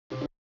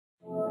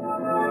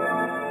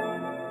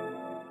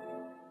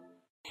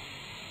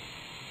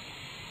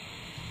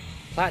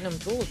Platinum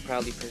Tools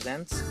proudly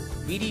presents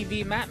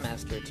VDV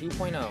MapMaster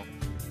 2.0.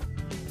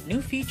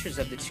 New features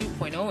of the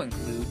 2.0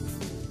 include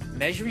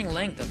measuring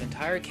length of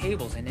entire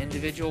cables and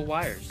individual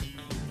wires,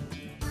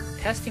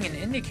 testing and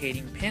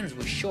indicating pins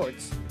with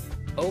shorts,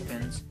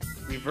 opens,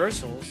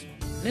 reversals,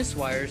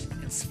 miswires,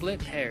 and split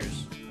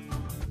pairs.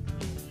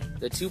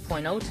 The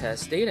 2.0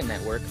 tests data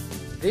network,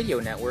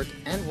 video network,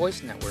 and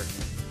voice network.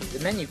 The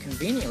menu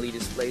conveniently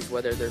displays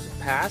whether there's a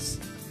pass,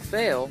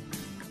 fail,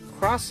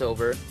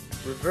 crossover,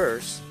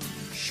 reverse,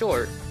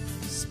 short,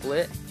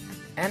 split,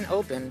 and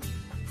open.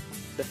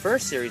 The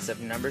first series of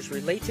numbers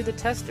relate to the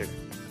tester.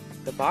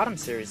 The bottom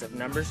series of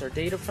numbers are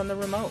data from the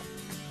remote.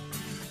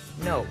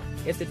 Note,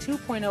 if the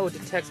 2.0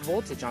 detects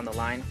voltage on the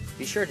line,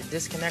 be sure to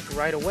disconnect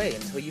right away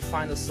until you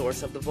find the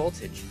source of the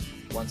voltage.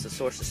 Once the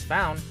source is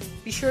found,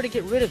 be sure to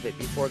get rid of it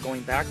before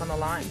going back on the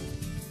line.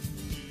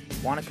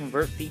 Want to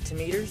convert feet to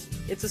meters?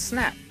 It's a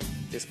snap.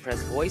 Just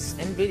press voice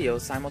and video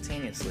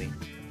simultaneously.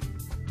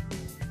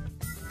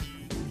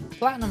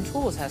 Platinum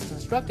Tools has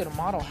constructed a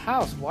model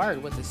house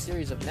wired with a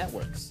series of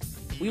networks.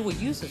 We will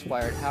use this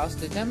wired house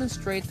to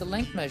demonstrate the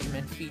length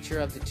measurement feature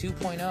of the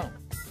 2.0.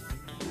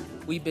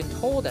 We've been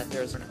told that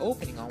there is an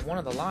opening on one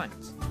of the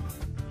lines.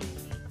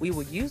 We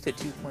will use the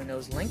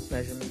 2.0's length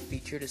measurement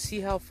feature to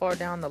see how far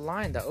down the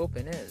line the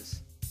open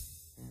is.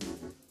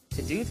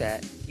 To do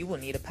that, you will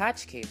need a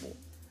patch cable.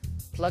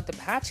 Plug the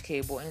patch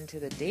cable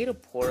into the data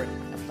port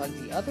and plug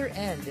the other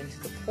end into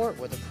the port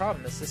where the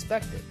problem is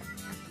suspected.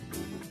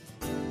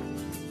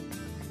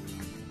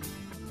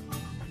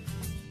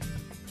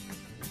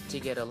 To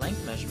get a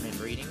length measurement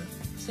reading,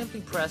 simply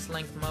press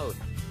length mode.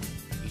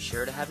 Be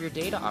sure to have your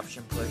data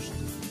option pushed.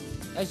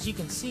 As you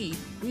can see,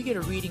 we get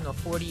a reading of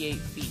 48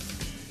 feet.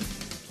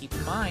 Keep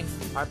in mind,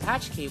 our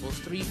patch cable is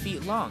 3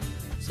 feet long,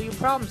 so your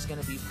problem is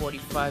going to be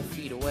 45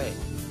 feet away.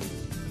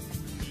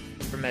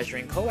 For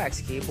measuring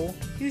coax cable,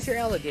 use your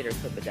alligator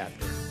clip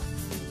adapter.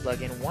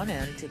 Plug in one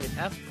end to the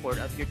F port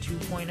of your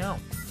 2.0.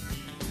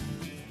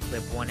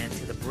 Clip one end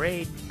to the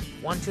braid,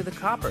 one to the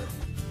copper.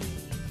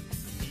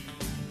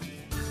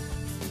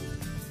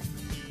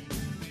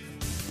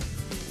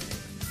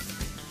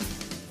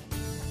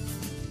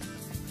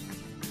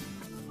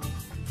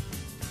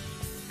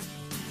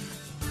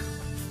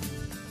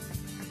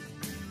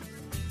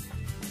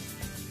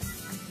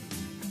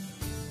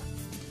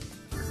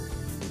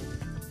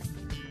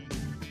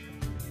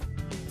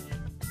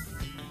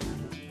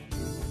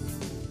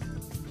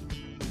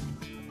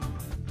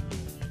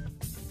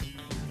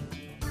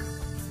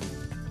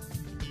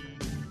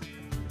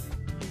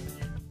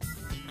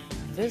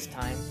 This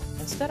time,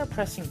 instead of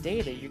pressing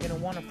data, you're going to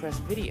want to press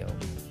video.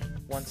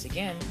 Once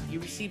again, you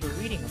receive a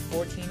reading of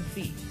 14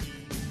 feet.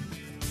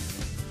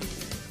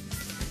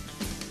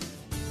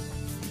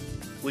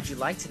 Would you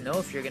like to know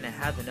if you're going to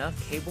have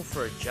enough cable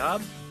for a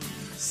job?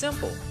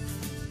 Simple!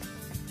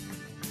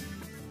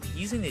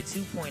 Using the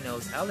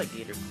 2.0's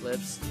alligator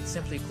clips,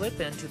 simply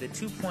clip into the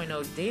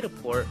 2.0's data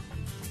port,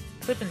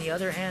 clip in the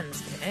other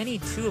ends to any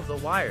two of the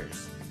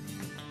wires.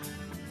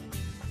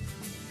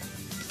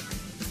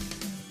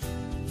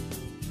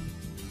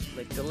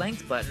 Click the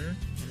length button,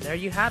 and there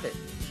you have it,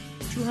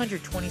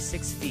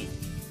 226 feet.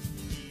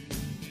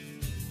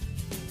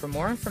 For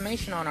more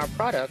information on our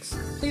products,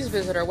 please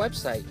visit our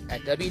website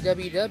at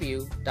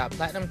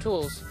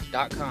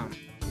www.platinumtools.com.